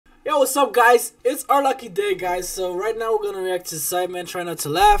Yo, what's up, guys? It's our lucky day, guys. So right now we're gonna react to SIDEMEN Try Not to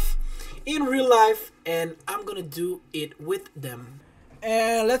Laugh in real life, and I'm gonna do it with them.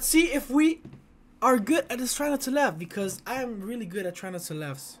 And let's see if we are good at this Try Not to Laugh, because I am really good at Try Not to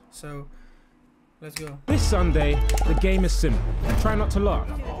Laugh. So let's go. This Sunday, the game is simple. Try not to laugh.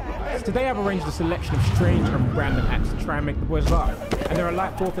 Today I've arranged a selection of strange and random acts to try and make the boys laugh. And there are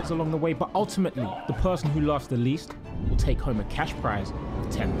light forfeits along the way, but ultimately, the person who laughs the least will take home a cash prize of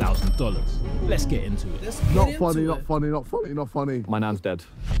 $10,000. Let's get into it. Not funny, not funny, not funny, not funny. My nan's dead.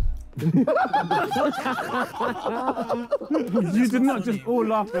 You did not just all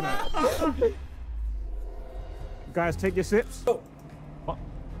laugh at that. Guys, take your sips. Oh. What?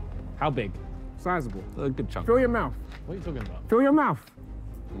 How big? Sizable. A good chunk. Fill your mouth. What are you talking about? Fill your mouth.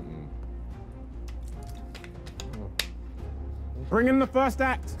 Bring in the first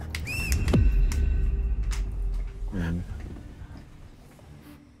act.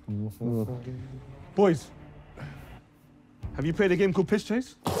 Boys, have you played a game called Piss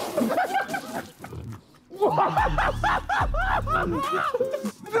Chase? No!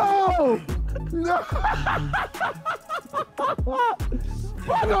 No!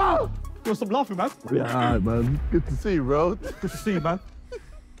 No! You stop laughing, man. Yeah, man. Good to see you, bro. Good to see you, man.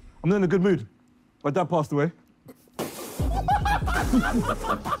 I'm not in a good mood. My dad passed away. I'm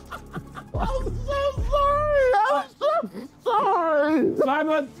so sorry. I'm so sorry.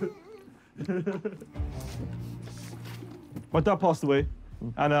 Simon! My dad passed away,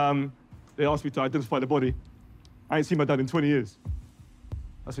 and they asked me to identify the body. I ain't seen my dad in 20 years.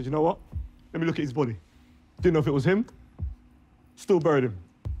 I said, you know what? Let me look at his body. Didn't know if it was him. Still buried him.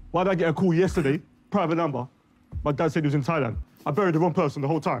 Why did I get a call yesterday, private number? My dad said he was in Thailand. I buried the wrong person the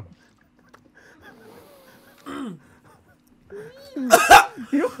whole time.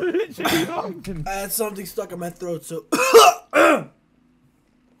 You're literally laughing. I had something stuck in my throat, so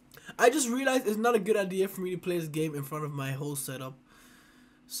I just realized it's not a good idea for me to play this game in front of my whole setup.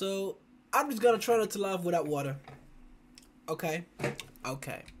 So I'm just gonna try not to laugh without water. Okay?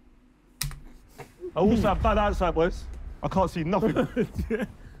 Okay. I also have bad eyesight, boys. I can't see nothing.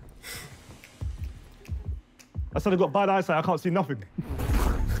 I said I got bad eyesight, I can't see nothing.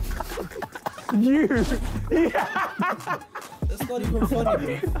 That's not even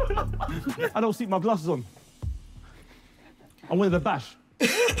funny, bro. I don't see my glasses on. I wanted a bash.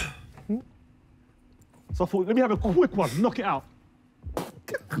 So I thought, let me have a quick one, knock it out.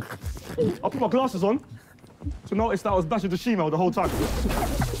 I put my glasses on to notice that I was bashing the shemale the whole time.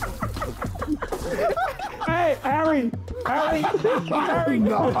 Hey, Harry! Harry! Harry!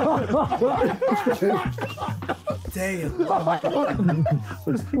 No. Damn.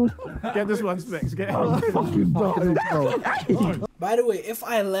 Get this one, Specs. Get it. I'm fucking dying, bro. By the way, if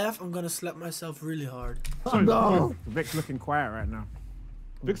I laugh, I'm gonna slap myself really hard. No. Vic's looking quiet right now.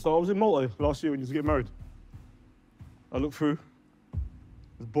 Big I was in Malta last year when you used to get married. I looked through.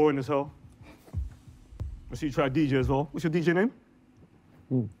 It's boring as hell. I see you try DJ as well. What's your DJ name?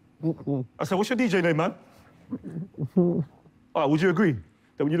 I said, what's your DJ name, man? All right, would you agree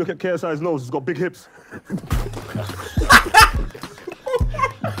that when you look at KSI's nose, it's got big hips?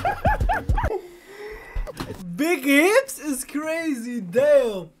 Big hips is crazy,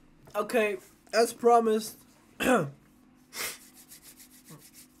 damn. Okay, as promised. Oh,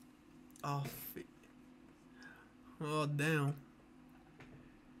 oh, damn.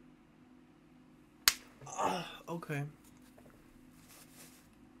 Okay.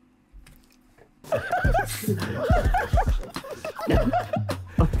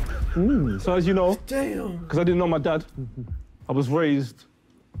 So as you know, Damn. because I didn't know my dad, I was raised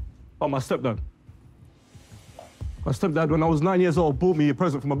by my stepdad. My stepdad, when I was 9 years old, bought me a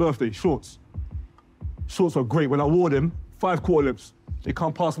present for my birthday, shorts. Shorts were great. When I wore them, 5 quarter lips. They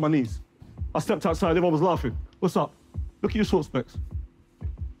can't pass my knees. I stepped outside, everyone was laughing. What's up? Look at your short Specs.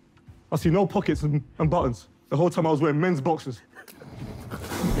 I see no pockets and buttons. The whole time I was wearing men's boxers.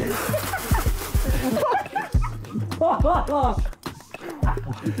 I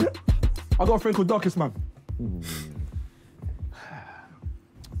got a friend called Darkest Man.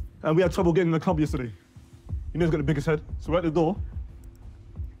 And we had trouble getting in the club yesterday. You know he's got the biggest head. So we're at the door.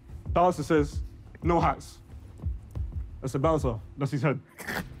 Bouncer says, no hats. That's the bouncer, that's his head.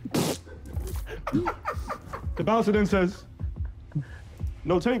 The bouncer then says,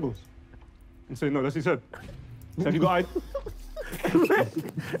 no tables. And say, no, that's his head. So have you got ID?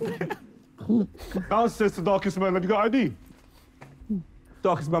 Bouncer says to Darkest Man, have you got ID?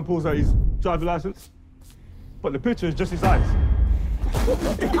 Darkest Man pulls out his driver license, but the picture is just his eyes.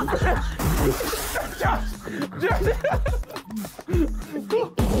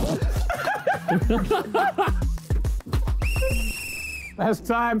 That's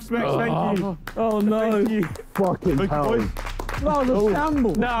time, Specs. Thank you. Oh no. Thank you. Fucking hell. No, the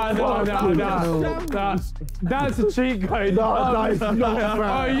shamble. No. That's a cheat code. No, it's not fair.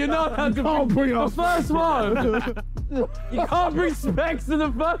 Oh, you're not allowed to Can't bring the us. first one. You can't bring Specs in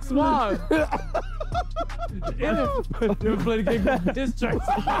the first one. You're playing a game of districts.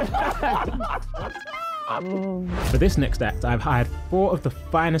 For this next act, I've hired 4 of the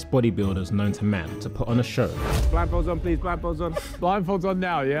finest bodybuilders known to man to put on a show. Blindfolds on, please. Blindfolds on. Blindfolds on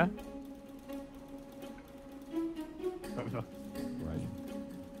now, yeah?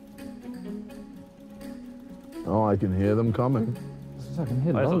 Oh, I can hear them coming.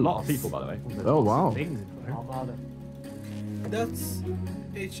 There's a lot of people, by the way. Oh, wow. That's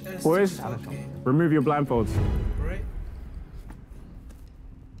HS. Boys, remove your blindfolds. Right?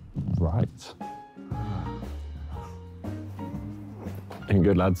 Right. Looking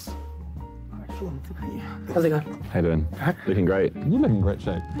good, lads. How's it going? How you doing? Looking great. You look in great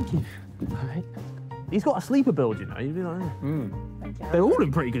shape. He's got a sleeper build, you know. You'd be like, They're all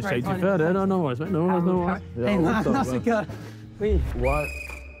in pretty good shape, to be fair. No worries, mate. No worries. Yeah, what's up, That's a man? good. What?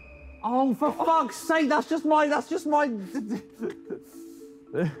 Oh, for fuck's sake, that's just my.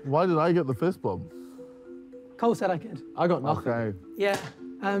 Why did I get the fist bump? Cole said I could. I got nothing. Okay. Yeah.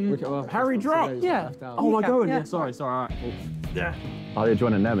 Harry dropped. Yeah. Oh, am I going? Yeah. Yeah, sorry, all right. Yeah. Oh, you're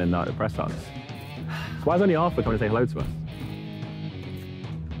joining them in the press ups. So why is only Arthur coming to say hello to us?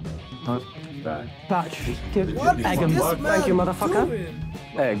 Batch. Give What is egg him. this man Thank you, motherfucker. doing?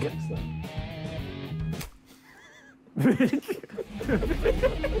 Egg.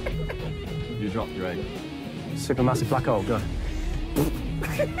 You dropped your egg. Supermassive black hole, go.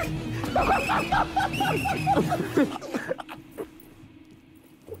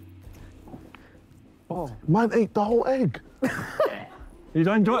 Man ate the whole egg. You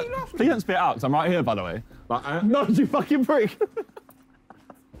don't enjoy it? Please don't spit it out, because I'm right here, by the way. No, you fucking prick.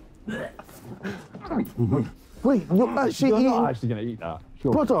 Wait, you're actually You're eating not actually going to eat that.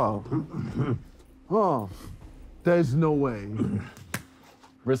 Sure. butter. Oh, there's no way.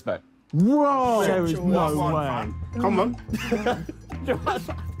 Respect. Whoa! There is no way. Come on.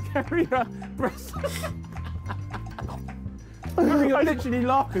 Harry, Harry, I'm literally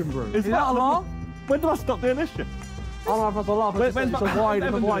laughing, bro. Is that a laugh? When did I stop doing this shit? I don't know if that's a laugh. It's a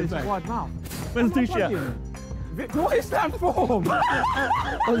wide mouth. When's do shit? What is that for?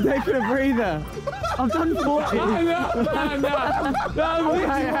 I'm taking a breather. I've done 40. No,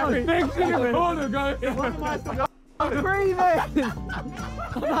 Harry. Fix in the corner, go. I'm breathing.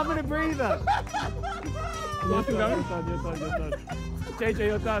 I'm having a breather. You're done. JJ,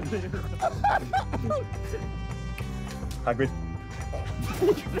 you're done. Hagrid.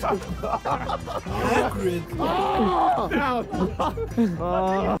 Hagrid.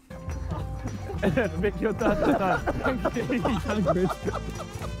 Vic, you're done.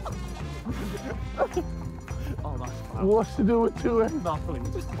 Oh, that's fine. What's to do with 2 eggs? Nothing.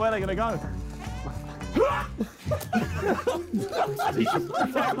 Where are they going to go?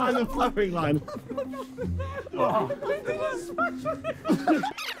 Can't mind the flowing line.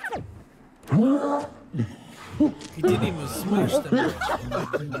 He didn't even smash them.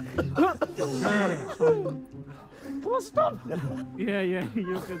 Yeah, you're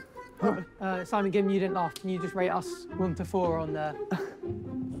good. Simon, given you didn't laugh, can you just rate us 1 to 4 on the?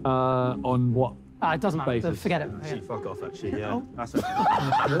 On what? It doesn't matter. Basis. Forget it. Yeah. Fuck off, actually, yeah. That's it.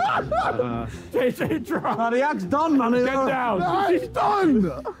 JJ, drop. The act's done, man. Get down. No, he's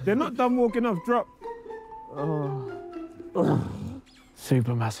done. They're not done walking off. Drop.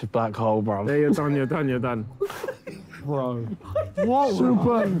 Supermassive black hole, bro. There, you're done. Bro.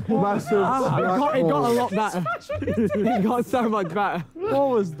 Super massive. It got a lot better. It got so much better. What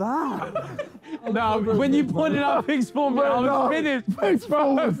was that? No, when you pointed out Pig's form, I was finished. Pig's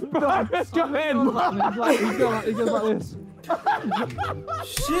form. Let's go in. He goes like this.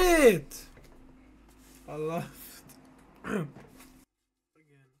 Shit! I laughed.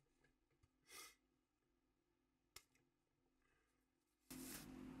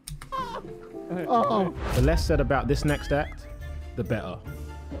 Oh. The less said about this next act, the better.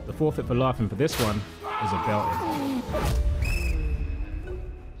 The forfeit for laughing for this one is a belting.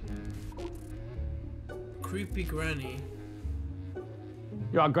 Creepy granny.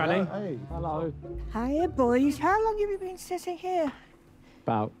 You are, Granny? Hey. Hello. Hiya, boys. How long have you been sitting here?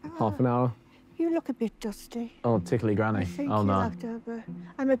 About half an hour. You look a bit dusty. Oh, tickly I Granny. think Oh, you'll no. have to have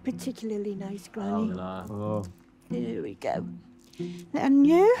I'm a particularly nice granny. No. Here we go. And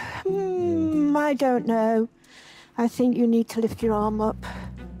you? I don't know. I think you need to lift your arm up.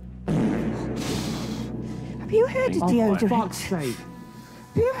 Have you heard of deodorant? For fuck's sake.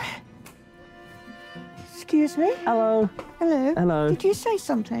 Have you... Excuse me? Hello. Hello. Hello. Did you say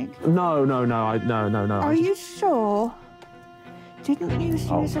something? No. No. Are you sure? Didn't you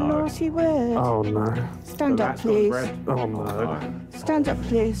use a naughty word? Oh, no. Stand up, please. Oh, no. Stand up,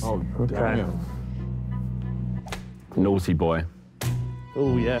 please. Oh, okay. Naughty boy.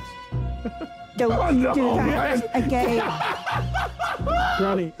 Oh, yes. Don't do that again.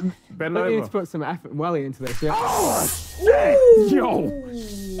 Granny, Bend you need over. to put some effort and welly into this, yeah? Yo!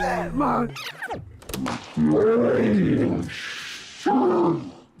 Man. Man.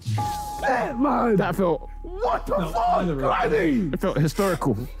 That felt... What the fuck, Granny? It felt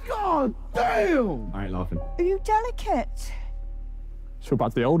historical. God damn. I ain't laughing. Are you delicate? Sure, back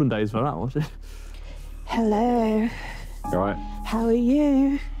to the olden days for that, was it? Hello. You alright? How are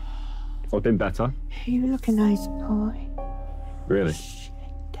you? I've been better. You look a nice boy. Really?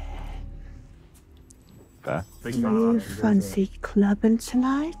 Fair. Do you fancy clubbing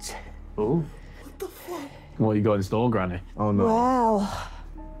tonight? Oh. What you got in store, Granny? Oh no. Well,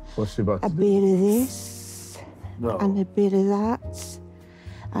 What's she about a to do? bit of this, and a bit of that,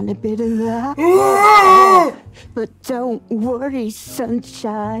 and a bit of that. But don't worry,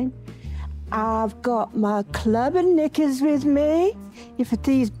 sunshine. I've got my clubbing knickers with me. If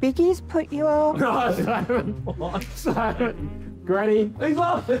these biggies put you off. Simon! Granny! He's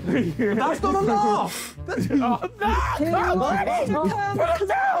laughing! That's not a laugh!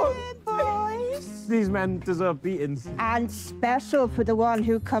 Boys. These men deserve beatings. And special for the one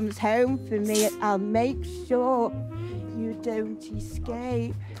who comes home for me, I'll make sure you don't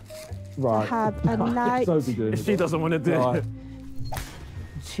escape. Right. Have a night. She doesn't want to do it.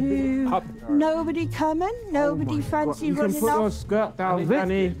 Nobody coming? Nobody fancy You can running put your off? skirt down,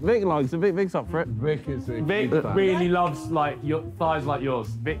 Granny. Vic likes it. Vic's up for it. Vic is a Vic kid fan. really loves like your thighs like yours.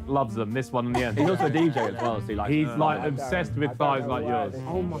 Vic loves them. This one in the end. He's also a DJ as well, so he likes. He's like obsessed with thighs like yours.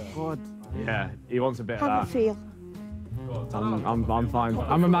 Oh my God. Yeah, he wants a bit Have a of that. feel. I'm fine.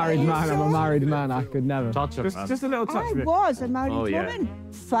 I'm a married man. I could never. Touch him, man. Just a little touch, I Vic. was a married Oh, yeah. woman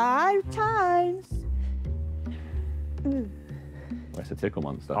 5 times. Where's the tickle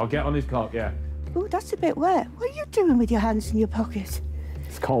monster? I'll get on his cock. Yeah. Oh, that's a bit wet. What are you doing with your hands in your pocket?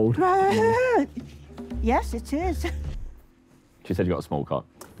 It's cold. Right. Yes, it is. She said you got a small cock.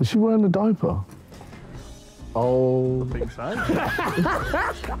 Is she wearing a diaper? Oh. I think so.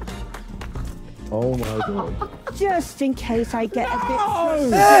 Oh my God. Just in case I get a bit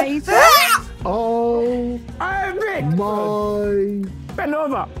frustrated. Oh. Hey, Vic! My. Bend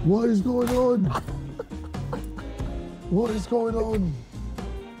over. What is going on? What is going on?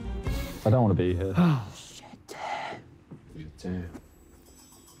 I don't want to be here. Shit.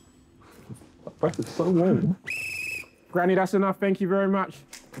 That breath is so warm. Granny, that's enough. Thank you very much.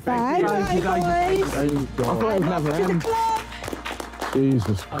 Bye, bye, boys. Thank I thought it God. was never To the end. club.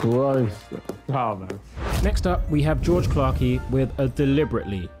 Jesus Christ. Oh man. Next up, we have George Clarkey with a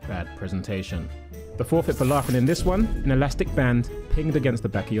deliberately bad presentation. The forfeit for laughing in this one, an elastic band pinged against the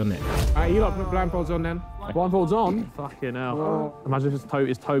back of your neck. All right, you lot put blindfolds on then. Blindfolds on. Fucking hell. Imagine if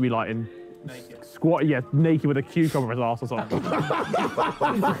it's Toby like in squat, yeah, naked with a cucumber in his ass or something.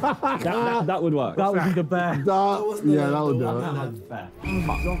 That would work. That would be the best. That would do it. Oh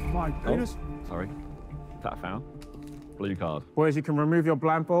my goodness. Sorry. Is that a foul? Blue card. Boys, you can remove your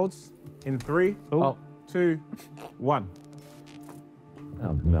blindfolds in 3, 2, 1.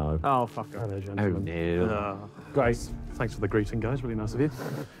 Oh, no. Oh, fuck. Hello, gentlemen. no. Guys, thanks for the greeting, guys. Really nice of you.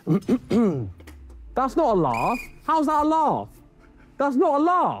 That's not a laugh. How's that a laugh? That's not a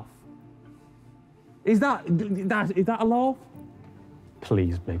laugh. Is that a laugh?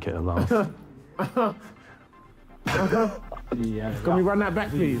 Please make it a laugh. Yeah. Can we run that back,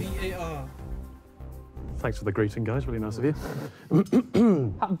 please? Thanks for the greeting, guys. Really nice of you.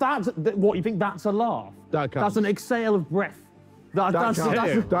 What, you think that's a laugh? That counts. That's an exhale of breath. That counts.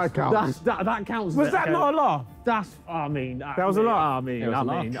 That counts. That counts. Was that not a laugh? That was a laugh.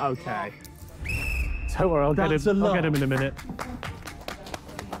 Okay. Don't worry, I'll get him. I'll get him in a minute.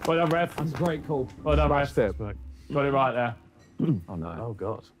 Well done, ref. That's a great call. Well done, ref. Smashed it. Got it right there. Oh, no. Oh,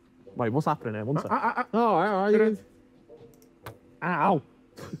 God. Wait, what's happening here? One sec. All right. Ow.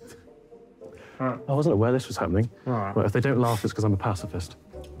 I wasn't aware this was happening. Right, if they don't laugh, it's because I'm a pacifist.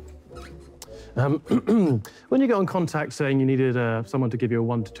 When you got in contact saying you needed someone to give you a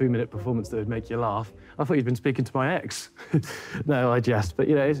 1 to 2 minute performance that would make you laugh, I thought you'd been speaking to my ex. No, I jest. But,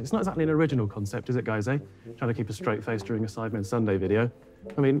 you know, it's not exactly an original concept, is it, guys, eh? Trying to keep a straight face during a Sidemen Sunday video.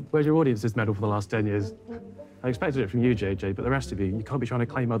 I mean, where's your audience's medal for the last 10 years? I expected it from you, JJ, but the rest of you, you can't be trying to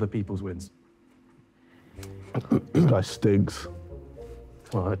claim other people's wins. This guy stinks.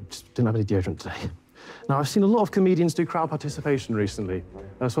 Well, I just didn't have any deodorant today. Now, I've seen a lot of comedians do crowd participation recently,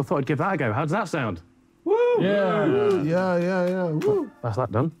 so I thought I'd give that a go. How does that sound? Yeah. Woo. That's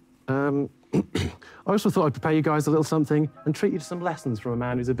that done. I also thought I'd prepare you guys a little something and treat you to some lessons from a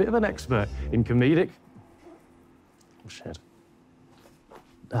man who's a bit of an expert in comedic... Oh, shit.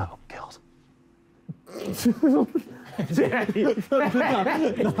 Oh, God.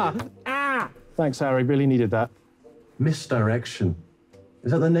 Thanks, Harry. Really needed that. Misdirection.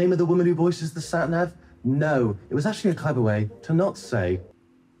 Is that the name of the woman who voices the sat-nav? No, it was actually a clever way to not say.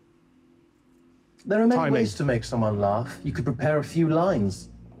 There are many ways to make someone laugh. You could prepare a few lines.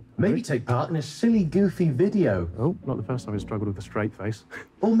 Maybe take part in a silly, goofy video. Oh, not the first time I struggled with a straight face.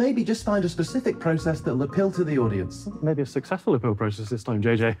 Or maybe just find a specific process that will appeal to the audience. Maybe a successful appeal process this time,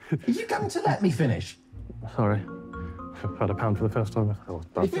 JJ. Are you going to let me finish? Sorry. I've had a pound for the first time. Oh,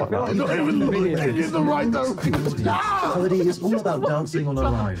 fuck that. It's the right direction. Comedy is all about dancing on a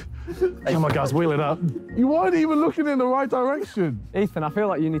line. Come on, guys, wheel it up. You weren't even looking in the right direction. Ethan, I feel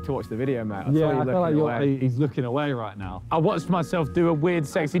like you need to watch the video, mate. I feel like he's looking away right now. I watched myself do a weird,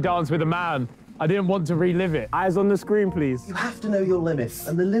 sexy dance with a man. I didn't want to relive it. Eyes on the screen, please. You have to know your limits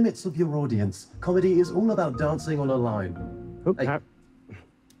and the limits of your audience. Comedy is all about dancing on a line.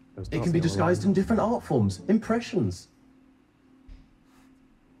 It can be disguised in different art forms, impressions.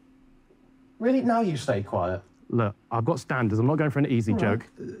 Really? Now you stay quiet. Look, I've got standards. I'm not going for an easy joke.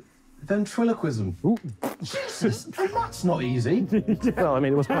 Ventriloquism. Ooh. Jesus, that's not easy. Well, I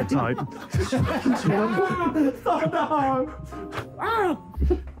mean, it was quite tight.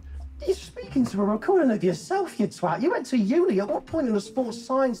 You're speaking to a recording of yourself, you twat. You went to uni. At what point in a sports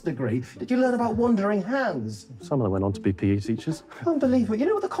science degree did you learn about wandering hands? Some of them went on to be PE teachers. Unbelievable. You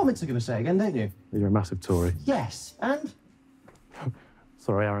know what the comments are going to say again, don't you? You're a massive Tory. Yes, and?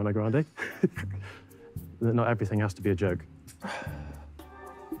 Sorry, Ariana Grande. Not everything has to be a joke.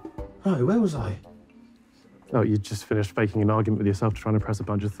 Oh, where was I? Oh, you just finished faking an argument with yourself to try and impress a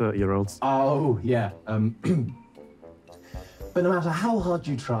bunch of 30-year-olds. Oh, yeah. But no matter how hard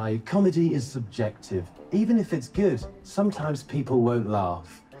you try, comedy is subjective. Even if it's good, sometimes people won't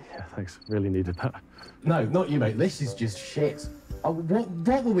laugh. Yeah, thanks. Really needed that. No, not you, mate. This is just shit. Oh,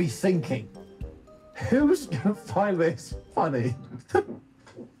 what were we thinking? Who's gonna find this funny?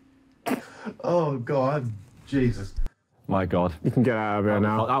 Oh, God. Jesus. My God. You can get out of here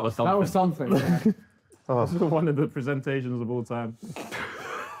now. That was something. That was something. Oh. This is one of the presentations of all time.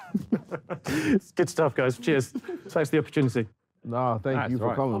 It's good stuff, guys. Cheers. Thanks for the opportunity. No, thank you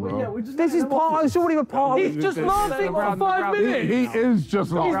for coming, bro. This is part. It's already a part. He's just laughing for 5 minutes. He is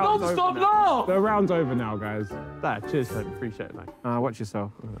just laughing. He's non-stop laugh. The round's over now, guys. Cheers, mate. Appreciate it, mate. Watch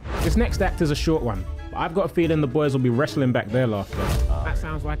yourself. This next act is a short one, but I've got a feeling the boys will be wrestling back their laughter. That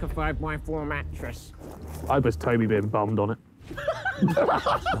sounds like a 5x4 mattress. I was Toby being bummed on it.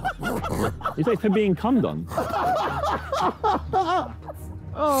 You say for being cummed on?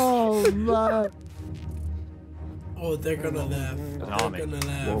 Oh, man. Oh, they're gonna laugh. They're gonna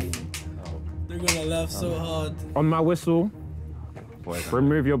laugh. They're gonna laugh so hard. On my whistle,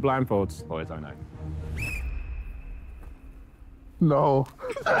 remove your blindfolds. Boys, I know. No.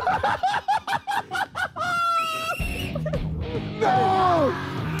 No!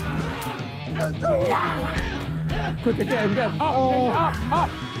 Quick again, again. Up.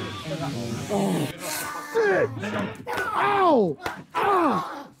 Oh, shit! Ow!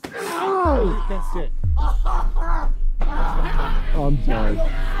 Ow! Ow! That's it. I'm sorry.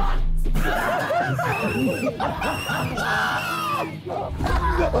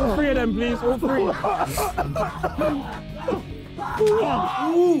 All three of them, please. All three.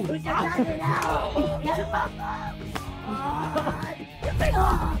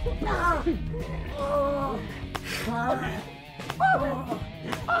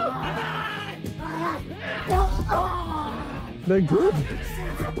 They're good.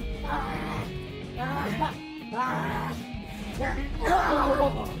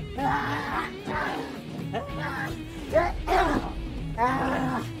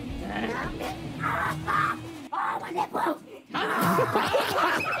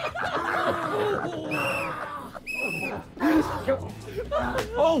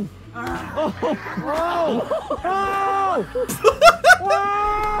 Oh!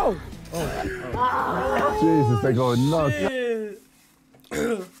 Jesus, they're going nuts.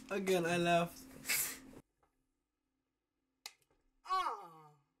 Again, I laughed.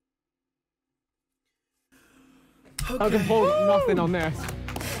 I can pull nothing on this.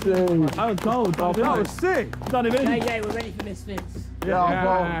 Oh, gold. Oh, that was sick. Not even. Yeah, we're ready for misfits.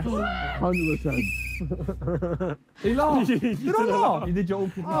 Yeah, 100%. He laughed. Did I laugh? You did your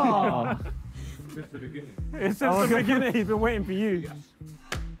own. Oh. Since the beginning. Since the beginning, he's been waiting for you.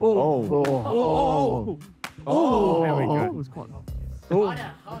 Oh, there we go.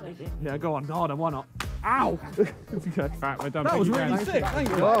 Yeah, go on. Harder, why not? Ow! Right, we're done. That was really sick. Thank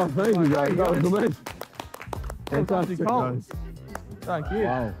you. Oh, thank you, guys. That was amazing. Fantastic, guys. Thank you.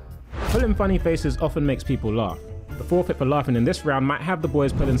 Wow. Pulling funny faces often makes people laugh. The forfeit for laughing in this round might have the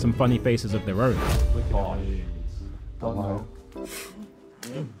boys pull in some funny faces of their own. Oh.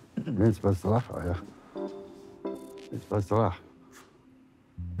 You're supposed to laugh, are you? You're supposed to laugh.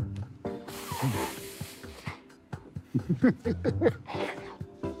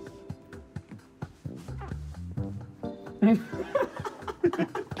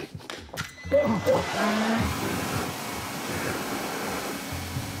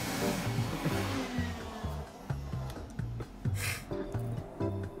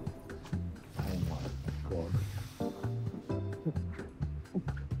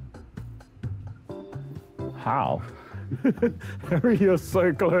 How? Harry, you're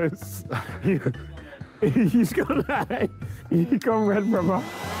so close. He's got that. You gone red, brother.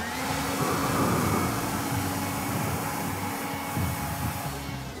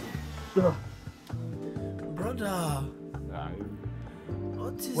 Brother.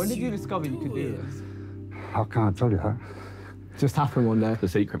 When did you discover you could do this? I can't tell you that. Just happened one day. The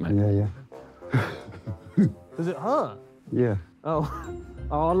secret, man. Yeah. Does it hurt? Yeah. Oh.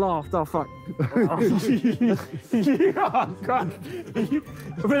 Oh, I laughed. Oh, fuck. Oh, God.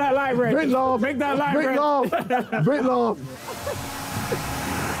 Put that light red. Bit laugh. Make that light Bit red. laugh. Bit laugh.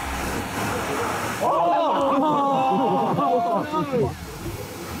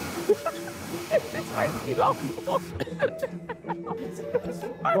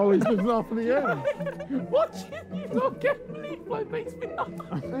 Oh, he's just laughing again. Watching you not get leaf flow makes me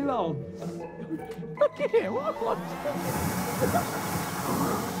laugh. Look at him.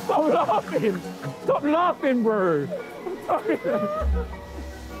 Stop laughing. Stop laughing, bro. I'm sorry.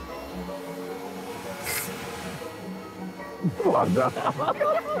 Oh, no.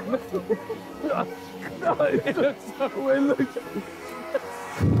 No, it looks so weird.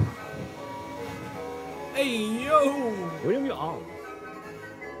 Hey, yo! Where are your arms?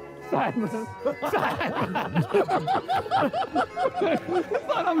 Simon. It's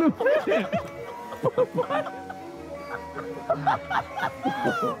like I'm the president.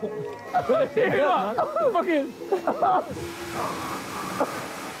 Fucking.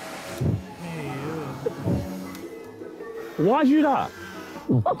 Why'd you that?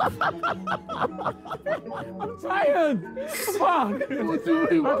 I'm tired. Fuck. What do you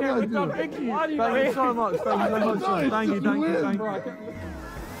mean? What Okay, do I we're do? done. Thank you. Thank you so much. Thank you so much. Thank you.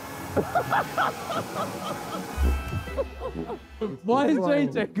 Why is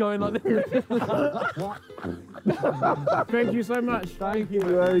JJ going like this? Thank you so much. Thank you.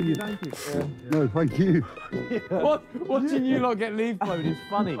 Thank you. No, thank you. Watching you lot get leave blowed is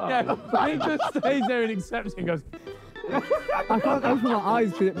funny. Yeah, he just stays there and accepts it and goes, I can't open my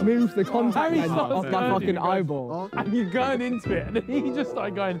eyes because it moves the contact lens starts off my turning, fucking he goes, eyeball. and you're going into it, and then he just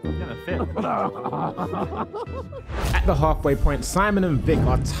started going, I'm gonna fit. At the halfway point, Simon and Vic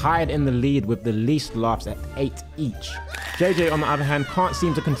are tied in the lead with the least laughs at 8 each. JJ, on the other hand, can't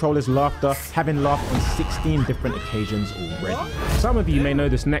seem to control his laughter, having laughed on 16 different occasions already. Some of you may know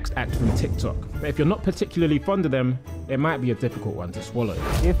this next act from TikTok, but if you're not particularly fond of them, it might be a difficult one to swallow.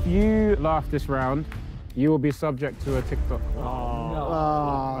 If you laugh this round, you will be subject to a TikTok.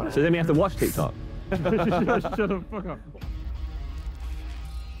 So then we have to watch TikTok. Shut the fuck up.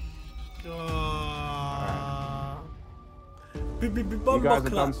 You guys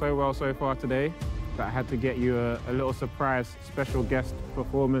have done so well so far today that I had to get you a little surprise special guest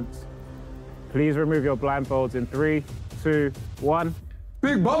performance. Please remove your blindfolds in 3, 2, 1.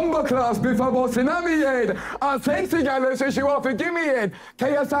 Big bomber class before busting on me head. And sexy girl say she want to give me head.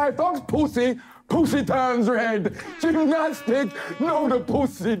 KSI Fox pussy, pussy turns red. Gymnastic, no the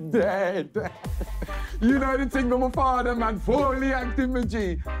pussy dead. You know the thing with my father, man, fully active with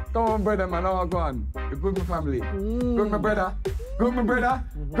G. Come on, brother, man, all gone. You good, my family. Good, my brother. Good, my brother.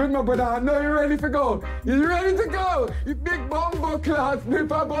 Good, my brother. I know you're ready to go. You ready to go? You big bomber class,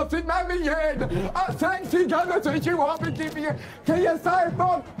 nipper busting on me head. I sexy girl say she want to give me a KSI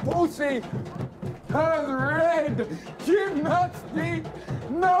Fox pussy. Turns red. Gymnastic,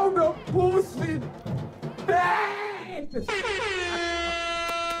 no the pussy dead.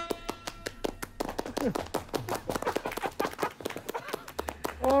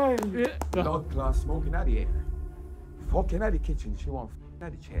 Oh, yeah. Blood class smoking out the air. Fucking out the kitchen, she want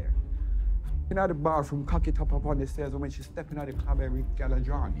out the chair. Fucking out the bathroom, cock it up on the stairs, and when she stepping out the club, every gal a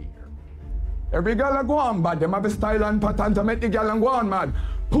drawn here. Every gal a go on bad, them have a style and pattern to make the gal and go on mad.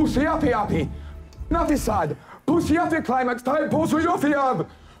 Pussy happy. Nothing sad. Pussy happy climax time, pussy you fi have.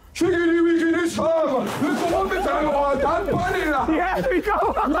 Chickity wickedy slam! Listen up and tell all that vanilla! Yeah, we go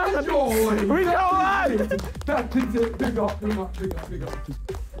on! We go on! That is it, big up, big up, big up, big up.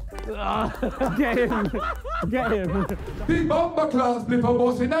 Get him! Get him! The bomber class flip a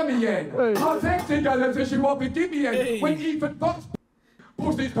boss in me head. I text the girl say she want to give me head. When even Fox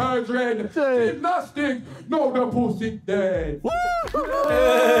pussy's hands red. Gymnastic, no the pussy dead.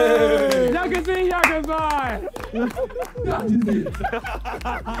 Yakazee, Yakazai! That is it.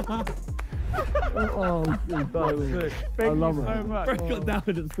 Oh, Thank I you love so it. much. Got down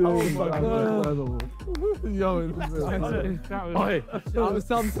to the food. Oh my God. Yo, that was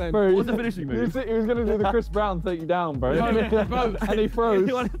something. Bro, What's the finishing move? He was going to do the Chris Brown take you down, bro. And he froze.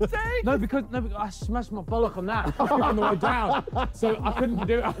 No, because I smashed my bollock on that on the way down, so I couldn't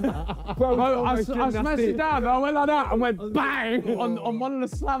do it. Bro, I smashed it down. I went like that and went bang on one of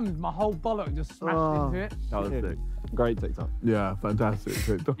the slams. My whole bollock just smashed into it. That was sick. Great TikTok. Yeah, fantastic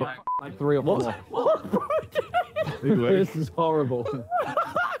TikTok. Like 3 or 4. This is horrible.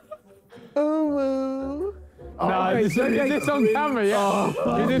 No, is this on camera, yeah?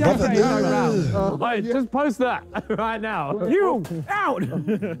 You did that. Wait, just post that right now. You out!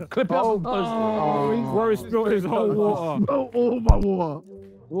 Clip it up and post it. Where he spilled his whole water. Oh, my water.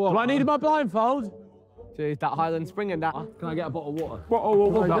 Do I need my blindfold? Jeez, that Highland Spring and that. Can I get a bottle of water?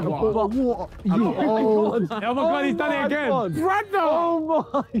 Oh my God, he's done it again. Brando!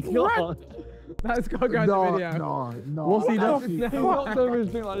 Oh my God. That's got to go in the video. No. What's he done? What the is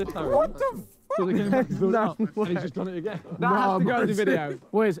doing like this, Harry? What the? So they came back to build up, and he's just done it again. That has to go in the video.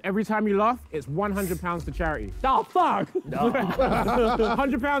 Boys, every time you laugh, it's £100 to charity. Oh, fuck! No.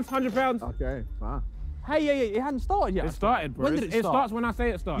 £100. Okay, fine. Hey, yeah, it hadn't started yet. It started, bro. When did it start? It starts when I say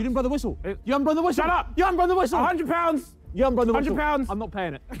it starts. You didn't blow the whistle. You haven't blown the whistle. Shut up! You haven't blown the whistle. £100. You haven't blown the whistle. £100. I'm not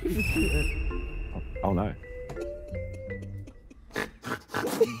paying it. Oh no.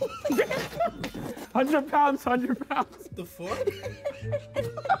 £100, £100. The fuck?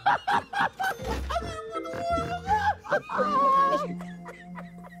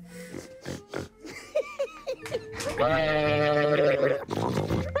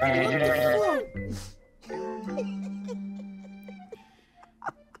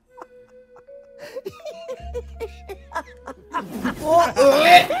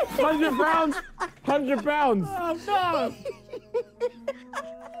 £100. £100. Oh no!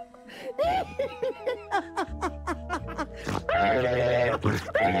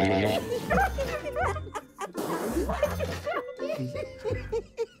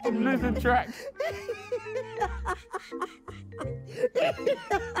 I'm losing track.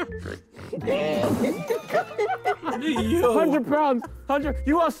 £100. 100.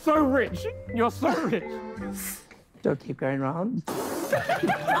 You are so rich. You're so rich. Don't keep going round.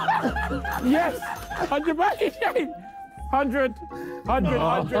 Yes. £100. 100. 100.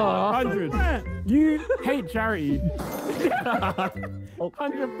 100. 100. You hate charity.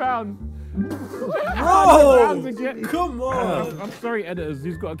 £100. Bro, come on. I'm sorry, editors.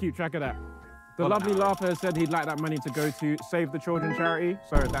 Who's got to keep track of that? The lovely laugher said he'd like that money to go to Save the Children charity,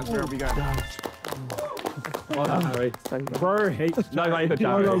 so that's where we go. Well done, Harry. Bro hates no way for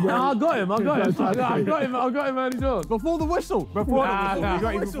charity. No, I got him. I got him early doors. Before the whistle. Before the whistle. You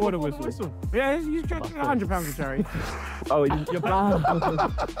got him before the whistle. Yeah, he's £100 for charity. Oh, you're bad.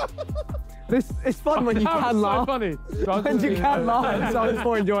 It's fun when you can laugh. Funny. When you can laugh, so it's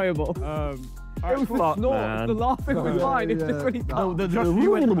more enjoyable. It was fuck, man. The laughing was fine. It's just when he Oh, Josh,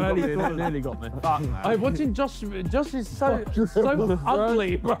 you went early. It nearly got me. Fuck, man. I'm watching Josh. Josh is so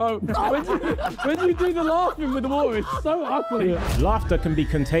ugly, bro. When you do the laughing with the water, it's so ugly. Laughter can be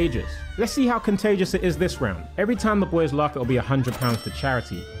contagious. Let's see how contagious it is this round. Every time the boys laugh, it'll be £100 to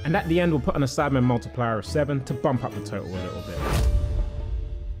charity. And at the end, we'll put on a SIDEMEN multiplier of 7 to bump up the total a little bit.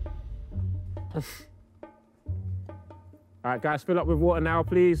 All right, guys, fill up with water now,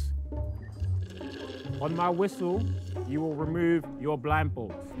 please. On my whistle, you will remove your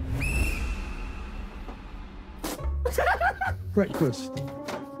blindfolds. Breakfast.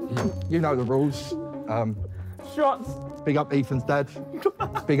 You know the rules. Shots. Big up Ethan's dad.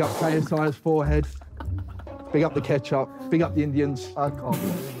 Big up KSI's forehead. Big up the ketchup. Big up the Indians. I can't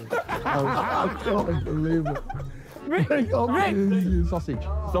believe it. I can't believe it. Big up the Indians. Sausage.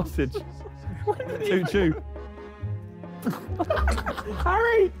 Sausage. Choo-choo.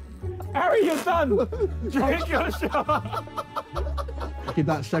 Harry! Harry, you're done! Drink your shot! Give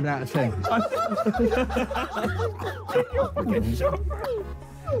that 7 out of 10.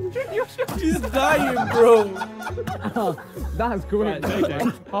 He's dying, bro. That's great.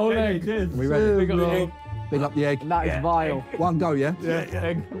 Oh, egg. We ready? Big up the egg. Big up the egg. That is vile. One go, yeah? Yeah,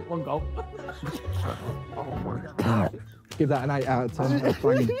 egg. One goal. Big Give that an 8 out of 10. That's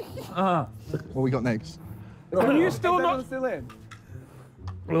banging. What we got next? Can you still not? Still in?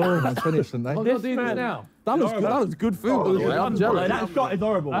 Oh, that's finished, didn't they? I'm not doing this now. That was good food, by the way. I'm jealous. That shot is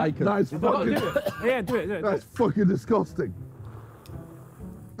horrible. That's fucking, Yeah, do it. that's fucking disgusting.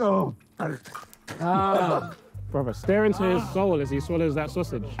 Oh. Brother, stare into his soul as he swallows that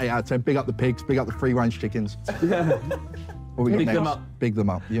sausage. 8 out of 10. Big up the pigs. Big up the free-range chickens. Yeah. What we got next? them up. Big them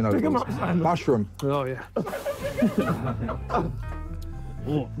up. You know. Big them up. Mushroom. Oh, yeah.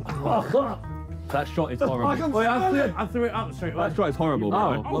 That shot is horrible. Wait, I threw it up straight away. That shot is horrible,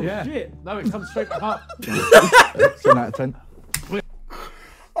 bro. Oh, shit. No, it comes straight up. 7 out of 10.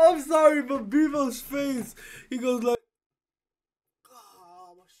 I'm sorry, but Bevo's face, he goes like,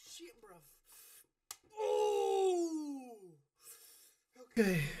 oh, shit, bro. Oh.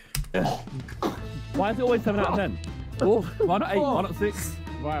 Okay. Why is it always 7 out of 10? Why not 8? Why not 6?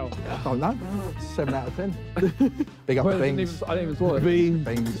 Wow. Don't know. 7 out of 10. Big up the beans. I didn't even swallow it. Beans.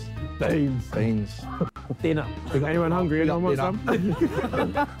 Beans. Dinner. Anyone hungry? Anyone want some?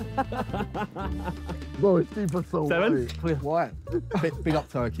 Bro, it's deeper soul. 7? Why? Big up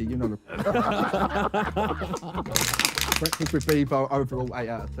turkey, you know the. Breakfast with Bevo, overall 8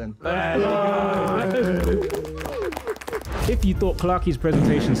 out of 10. If you thought Clarky's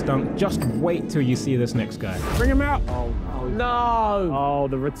presentation stunk, just wait till you see this next guy. Bring him out. No. Oh,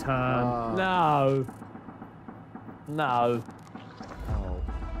 the return. No. No.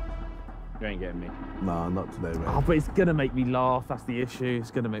 You ain't getting me. Nah, not today, man. Oh, but it's gonna make me laugh. That's the issue.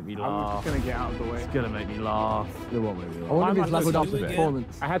 It's gonna make me I'm laugh. just gonna get out of the way. It's gonna make me laugh. It won't make me I wonder if he's leveled up do his it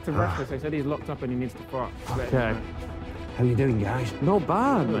performance. I had to rush this. They said he's locked up and he needs to fart. Okay. How you doing, guys? Not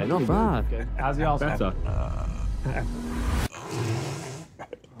bad, mate. Not bad. How's the arse? Better.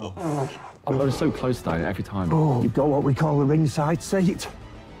 I'm so close to it every time. Oh, you've got what we call a ringside seat.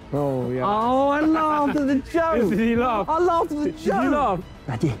 Oh, yeah. Oh, I laughed at the joke. Did he laugh? I laughed at the joke. Did you laugh?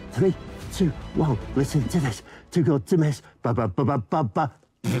 Ready? 3, 2, 1. Listen to this. Too good to miss. Ba ba ba ba ba ba.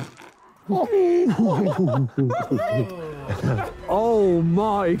 Oh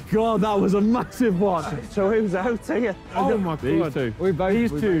my God, that was a massive one. So who's out here? Oh, my God. These two.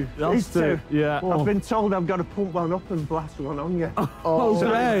 These two. These two. Yeah. I've been told I've got to pump one up and blast one on you. Oh, that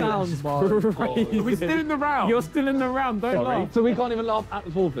great. sounds Are we still in the round? You're still in the round. Don't laugh. So we can't even laugh at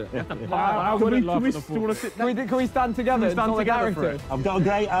the forfeit. I wouldn't laugh at the want to sit Can we stand together? Can we stand together for it? I've got a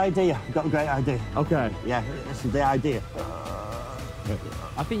great idea. Okay. Yeah, this is the idea.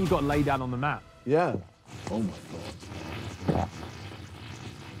 I think you've got to lay down on the mat. Yeah.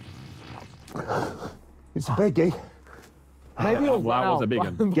 It's a biggie. Maybe you'll Wow, that was a big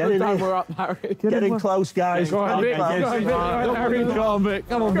one. Get in time here. we're up, Harry. Get in close, guys. Go on, Vic. Go on, Vic. Go on, Vic.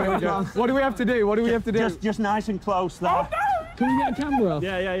 Come on, Vic. What do we have to do? What do we have to do? Just nice and close there. Can we get a camera?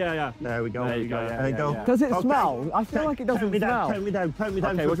 Yeah. There we go. There you go, There you go. yeah. Does it Okay. smell? I feel like it doesn't Count me down. smell. Count me down. Count me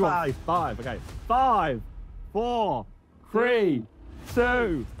down Okay, to what do you want? 5. 5, okay. 5, 4, 3,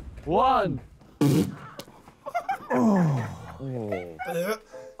 2, 1.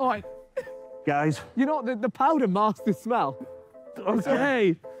 Oh, Guys, you know the powder masks the smell.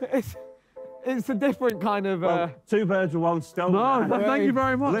 Okay. It's a different kind of. well, 2 birds with 1 stone. No, there. thank you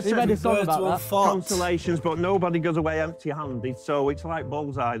very much. Listen, made a song Birds about will that. fart. Consolations, but nobody goes away empty-handed, so it's like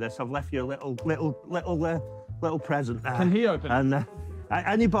bullseye. This, I've left you a little present there. Can he open it? And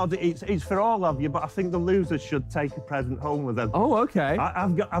anybody, it's for all of you, but I think the losers should take a present home with them. Oh, okay.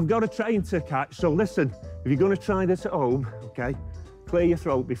 I've got a train to catch, so listen, if you're going to try this at home, okay, clear your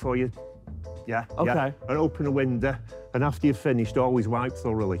throat before you, Okay. and open a window, and after you've finished, always wipe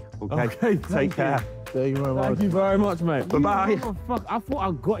thoroughly, okay? Okay, Take care. Thank you very much, mate. Bye-bye. Oh, fuck. I thought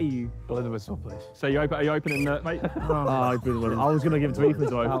I got you. Blow the whistle, please. So are you opening the, mate? I was going to give it to Ethan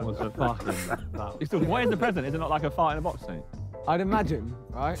to open. That was a fucking. What is the present? Is it not like a fart in a box thing? I'd imagine,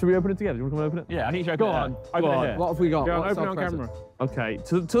 right? Should we open it together? Do you want to come and open it? Yeah, I think you should open Go it. on. Open Go it on. here. What have we got? Go on, What's open it our on present? camera. Okay,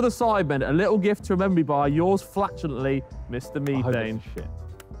 to the Sidemen, a little gift to remember me by, yours flatulently, Mr. Methane. Shit.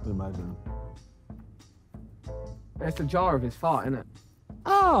 Imagine. It's a jar of his fart, isn't it?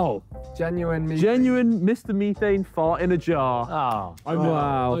 Oh! Genuine me. Genuine Mr. Methane fart in a jar. Oh.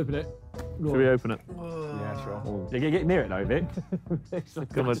 Wow. Open it. Should we open it? Yeah, sure. Yeah, get near it though, Vic.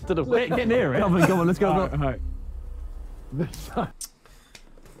 Come on. Get near it. Come on, let's go. All right.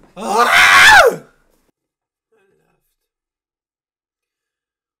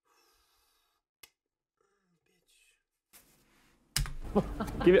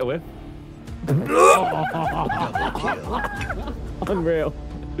 Give it a whiff. Unreal.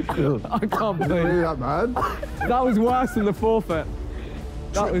 I can't believe that, man. that was worse than the forfeit.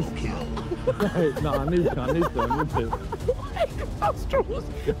 That was. No, I need to. Nostrils.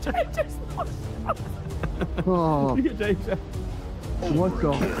 Oh. Look at JJ. What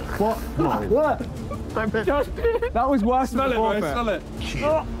the fuck? What? That was worse Smell than it, bro. forfeit. Smell it.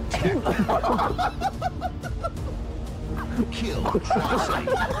 Kill.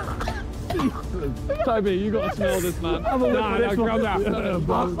 Toby, you got to smell this, man. Have a look at this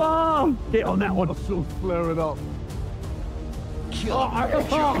one. Get on that one. I'm still flaring up. Kill. I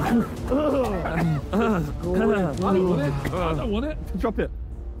don't want it. Drop it.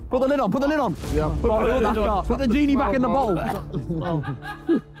 Put the lid on. Put the lid on. Yeah. Put the genie back in the bowl.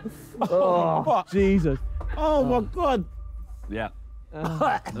 Oh, Jesus. Oh my God. Yeah.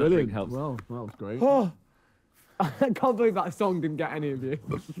 Brilliant. Helps. Well, that was great. I can't believe that song didn't get any of you.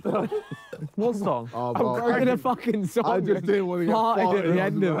 What song? Oh, I'm breaking a fucking song. I just didn't want to get farted at the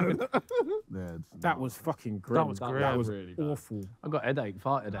end of it. That was fucking great. That was great. That was Really awful. I got headache,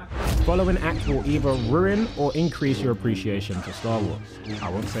 fart headache. Following act will either ruin or increase your appreciation for Star Wars. I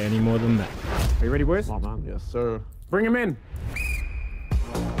won't say any more than that. Are you ready, boys? Oh, man. Yes, sir. Bring him in.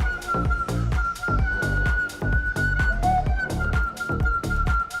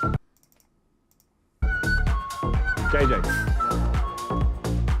 JJ.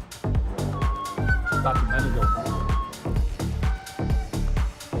 That's the manager.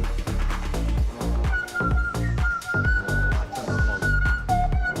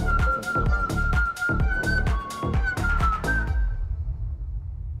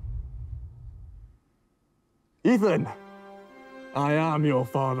 Ethan, I am your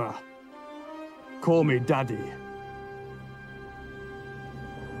father. Call me Daddy.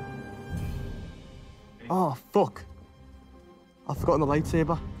 Oh, fuck. I've forgotten the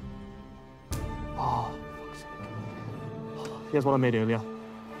lightsaber. Oh, fuck's sake. Here's what I made earlier.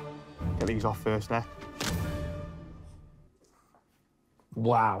 Get these off first there.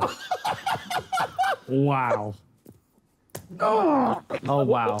 Wow. Wow. Oh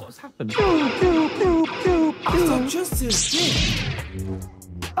wow. What's happened? After justice did.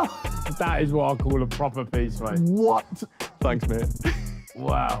 That is what I call a proper piece, mate. What? Thanks, mate.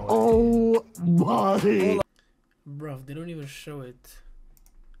 Wow. Oh my. Bruv, they don't even show it.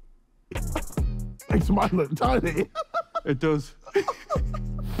 Makes mine look tiny. It does.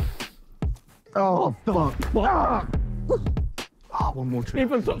 Oh, fuck. Oh, one more trick.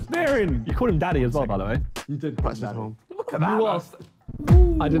 Ethan, stop staring. You called him Daddy as well, by the way. You did press that home. Look at that.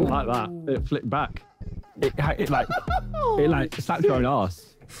 I didn't like that. It flicked back. It slapped your own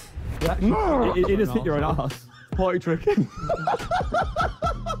ass. It just hit your own ass. Party trick.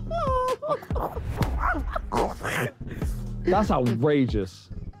 That's outrageous.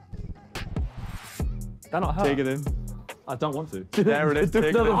 That not hurt. Take it in. I don't want to. There it is. Take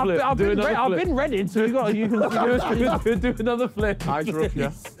it in. I've been ready, so you can do another flip. I grew up,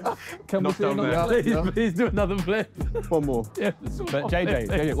 yeah. Can we Knock see down another there. flip? Please do another flip. One more. Yeah, But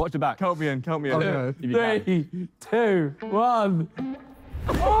JJ, watch the back. Count me in, count me in. Okay. If you can. 3, 2, 1.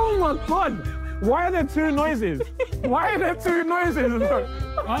 Oh my God! Why are there two noises? Why are there two noises?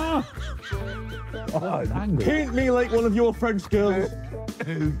 Ah! Paint me like one of your French girls.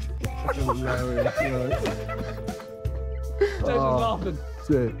 Hilarious, right? Jason's laughing.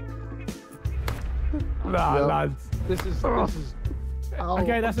 Shit. Nah, Yep. lads. This is.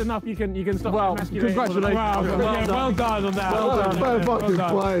 Okay, that's enough. You can stop. Well, emasculating. congratulations. Wow, Well done on that. Well done. Fair fucking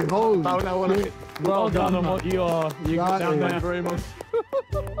play. Holy shit. Well done on what you are. You That down is- there. Thank you very much.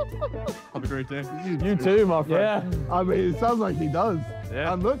 Have a great day. You too, my friend. Yeah. I mean, it sounds like he does.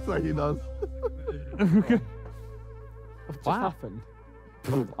 Yeah. And looks like he does. What just happened?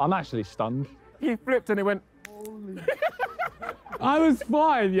 I'm actually stunned. He flipped and it went. I was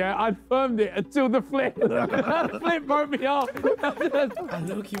fine, yeah. I firmed it until the flip. The flip broke me off. I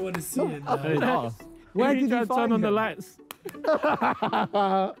look, you want to see it now. Where did you turn find on the him? lights?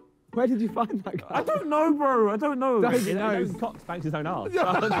 Where did you find that guy? I don't know, bro. I don't know. Don't you He know? spanks his own ass.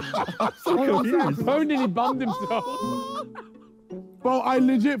 Phone nearly bummed himself. Bro, I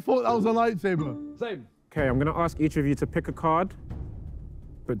legit thought that was a lightsaber. Same. Okay, I'm gonna ask each of you to pick a card,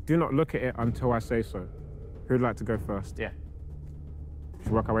 but do not look at it until I say so. Who'd like to go first? Yeah.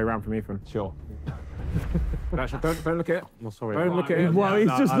 Should work our way around from Ethan. Sure. Don't look at it. I'm sorry. Don't look at it. Well, he's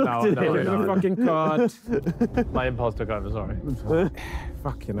just looked at it. Pick a fucking card. My impulse took over, sorry.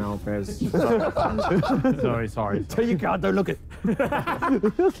 Fucking hell, Bez. Sorry. Take your card, don't look at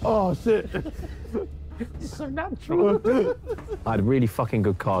Oh, shit. It's so natural. I had a really fucking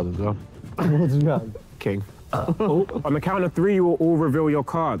good card as well. What's that? King. On the count of 3, you will all reveal your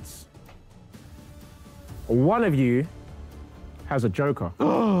cards. One of you has a joker.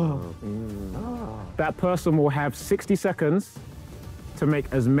 That person will have 60 seconds to make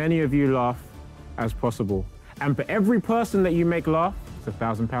as many of you laugh as possible. And for every person that you make laugh, It's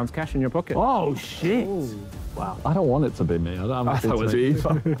 £1,000 cash in your pocket. Oh, shit. Wow. I don't want it to be me. I don't have to be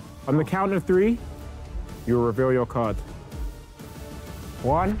either. On the count of 3, you'll reveal your card.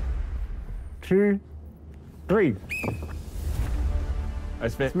 1, 2, 3.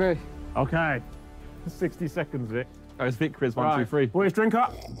 It's Vic. It's me. Okay. 60 seconds, Vic. Oh, it's Vic, Chris. 1, 2, 3. Boys, drink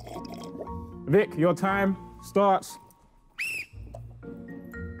up. Vic, your time starts.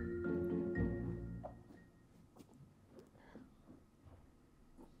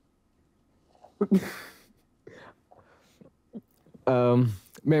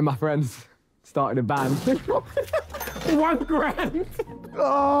 Me and my friends started a band. $1 grand.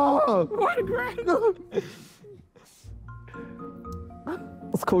 Oh! $1 grand.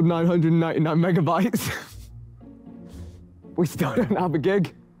 It's called 999 megabytes. We still don't have a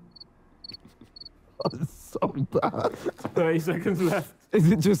gig. That's so bad. 30 seconds left.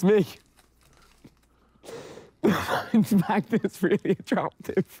 Is it just me? The magnet's really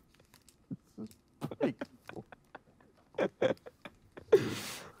attractive.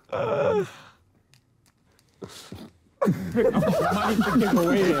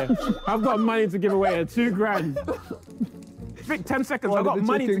 I've got money to give away here. $2 grand. Vic, 10 seconds. I've got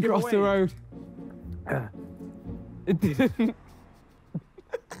money to give away. The road. It didn't.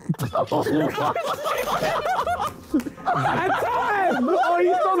 Time! Oh,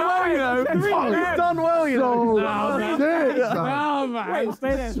 he's done well, you know. He's done well, you know. No, man. Wait,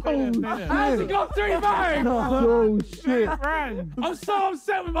 stay there. Stay there. How's he got 3 bags? Oh, shit. I'm so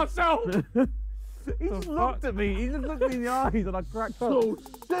upset with myself. He just looked at me. He just looked me in the eyes and I cracked up. Oh,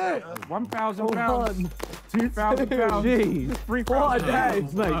 shit. £1,000. £2,000. Jeez. £3,000. What a day,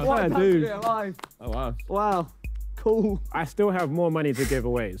 mate. What a dude. Oh, wow. Wow. Cool. I still have more money to give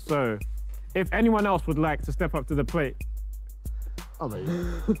away, so if anyone else would like to step up to the plate. I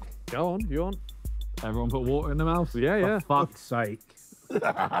mean, Go on, you on? Everyone put water in their mouth? Yeah, yeah. For fuck's sake.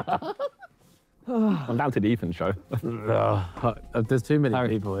 I'm down to the Ethan show. There's too many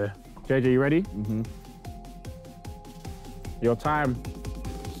people here. JJ, you ready? Mm-hmm. Your time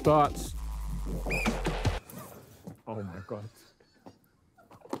starts. Oh my God.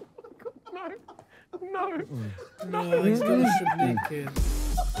 No. No, he's gonna shoot naked.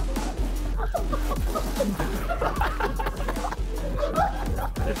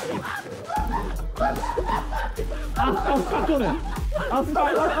 I'll stuck on it. I'll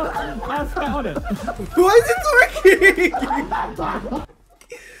stuck on it. Why is it working?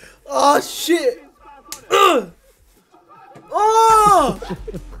 Oh shit! Oh!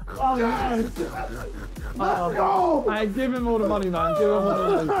 Oh, hey, give him all the money, man. Give him all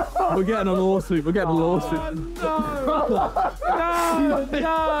the money. We're getting a lawsuit. We're getting a lawsuit. No.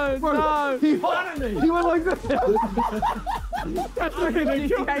 He wanted me. He went like this. That's like a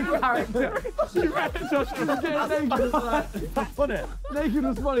GTA character. She ran at Josh. Put it. Naked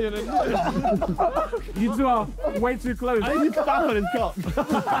was funny, and You two are way too close. I need to back on his cock.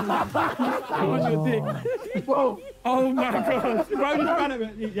 On your dick. Whoa. Oh my God. Bro, just ran at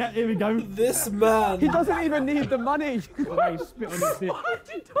it. Yeah, here we go. This man. He doesn't even need the money. Oh, he spit on his dick.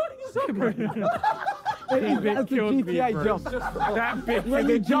 That's the GTA jump. That bit. When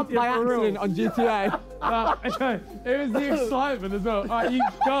you jump by accident on GTA. It was the excitement as well. All right, you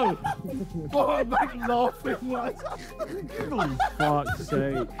go. Oh, I'm like laughing. Fuck's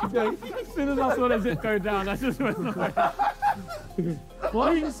sake. As soon as I saw the zip go down, I just went like... Why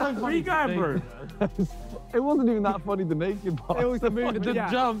are you so funny? Where you going, bro? It wasn't even that funny, the naked part. It was the movement, the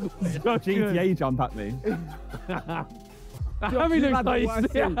jump. GTA jump at me.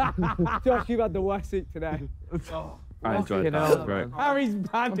 Josh, you've had the worst seat today. I enjoyed that. That was great. Harry's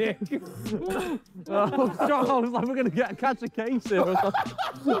panic. Charles, like, we're going to catch a case here.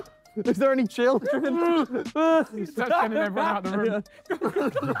 Is there any children? He's sending everyone out the room.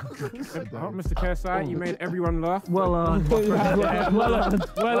 Oh, Mr. KSI, you made everyone laugh. Well done,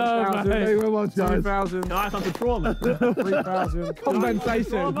 mate. 2,000. No, I have to trauma. 3,000.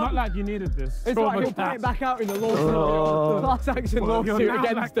 Compensation. Not like you needed this. It's like he'll put it back out in the lawsuit. Class action lawsuit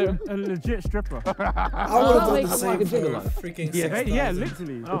against him. A legit stripper. I would have done the same for freaking 6,000. Yeah,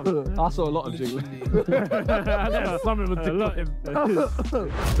 literally. I saw a lot of jiggling.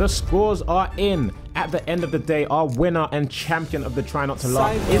 The scores are in. At the end of the day, our winner and champion of the Try Not to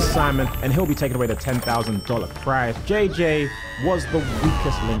Laugh is Simon, and he'll be taking away the $10,000 prize. JJ was the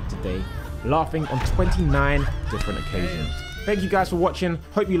weakest link today, laughing on 29 different occasions. Thank you guys for watching.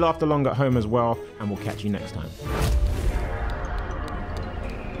 Hope you laughed along at home as well, and we'll catch you next time.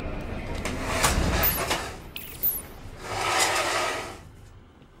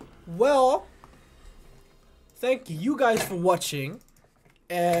 Well, thank you guys for watching,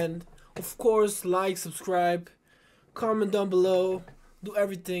 and of course, like, subscribe, comment down below, do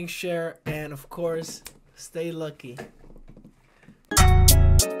everything, share, and of course, stay lucky.